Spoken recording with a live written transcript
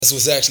That's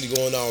what's actually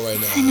going on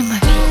right now. SINIMA.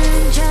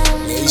 Yeah,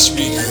 these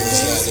street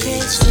movies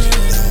nowadays.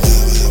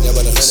 Got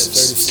about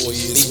 134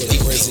 years with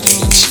a president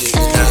and shit.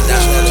 Trying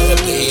to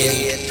up their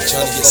head,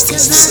 trying to get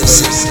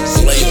statistics.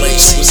 Lame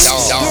shit,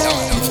 dog.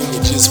 People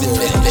were just for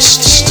Young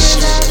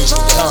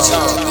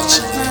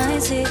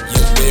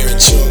Bear and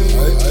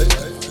Chuck.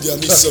 Got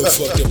me so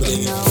fucked up, but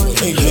they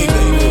ain't even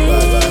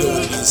know what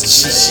it is and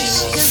shit.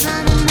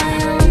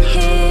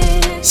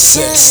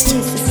 Sexed.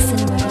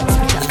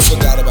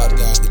 Forgot about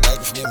God.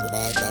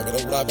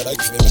 But I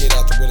can get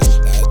out the willis.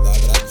 But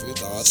I can feel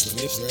thoughts. The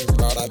lips are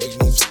proud. I beg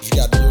moves. You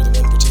got you're the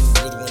one pretending.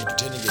 You're the one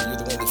pretending that you're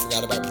the one that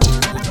forgot about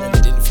pretending. You're the one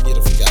that didn't forget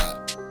or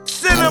forgot.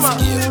 SINIMA.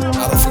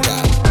 I don't forget.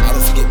 I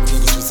don't forget when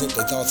niggas resent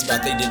their thoughts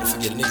about they didn't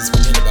forget. Niggas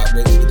forget about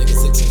whether the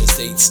niggas lives in the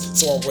States.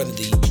 So I run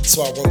with these.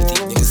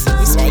 Niggas in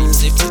this volume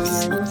 50.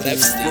 Niggas but I've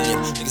still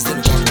niggas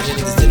didn't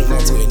comprehend. Niggas didn't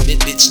want to admit,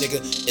 bitch,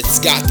 nigga.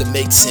 It's got to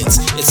make sense.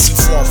 It's too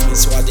far from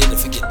me, so I didn't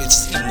forget.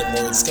 Bitches eating the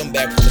words. Come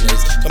back with the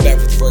nerves. Come back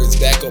with the words.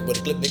 Back up with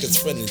a clip niggas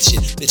friend and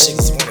shit. Bitch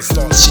niggas wanna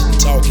start shit and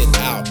talking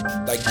out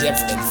like death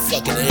and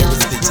fucking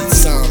Harris. Bitch,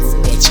 it's time for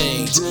a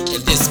change.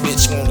 And this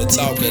bitch wanna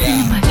talk it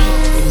out.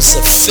 Who's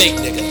a fake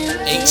nigga?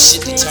 Ain't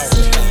shit to talk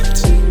about.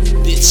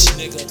 Bitch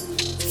nigga.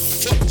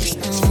 Fuck you.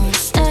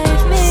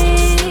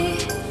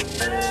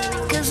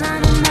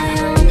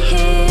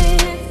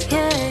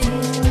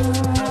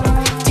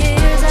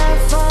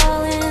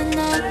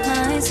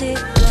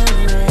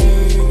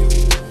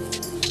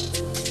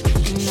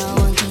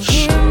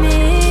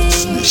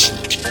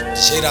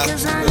 Shit out the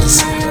woods.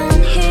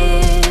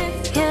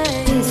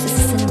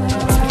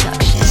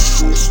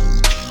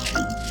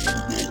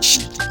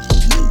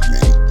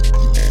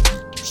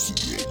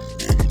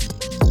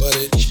 But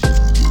it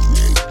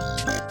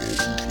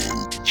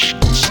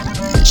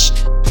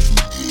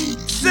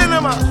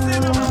SINIMA.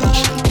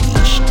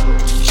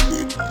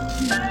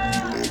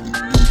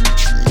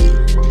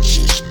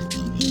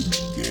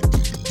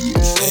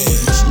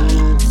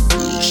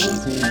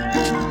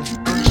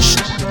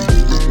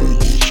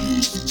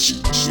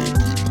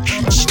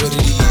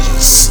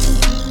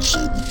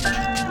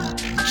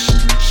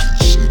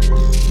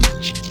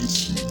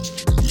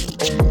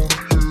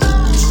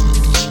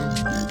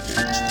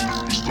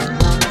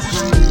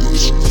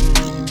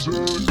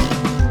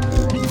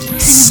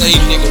 Say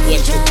nigga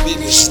what the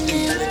biggest do.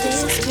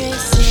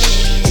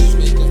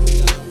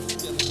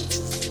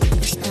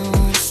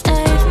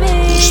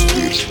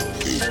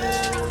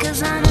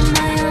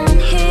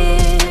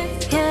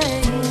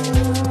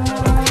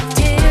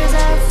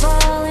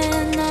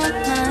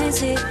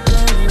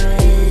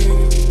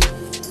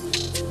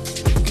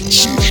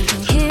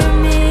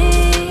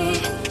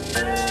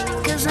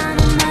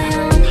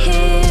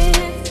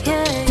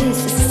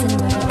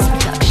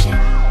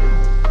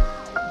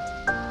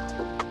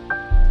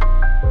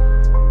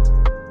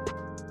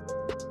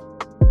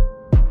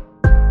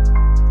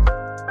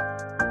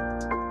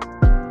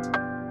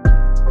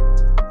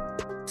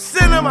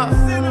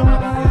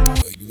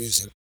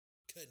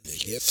 The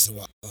gifts of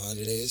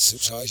holidays, so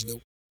charge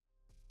no.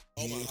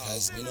 It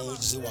has been on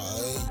the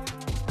wide.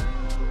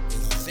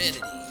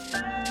 Vanity.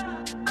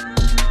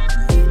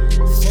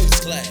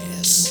 First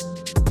class.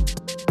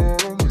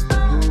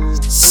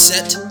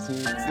 Set.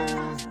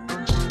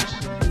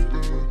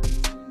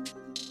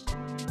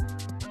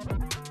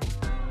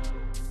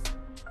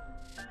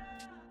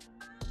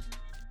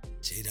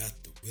 Jade out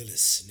the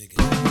Willis, nigga.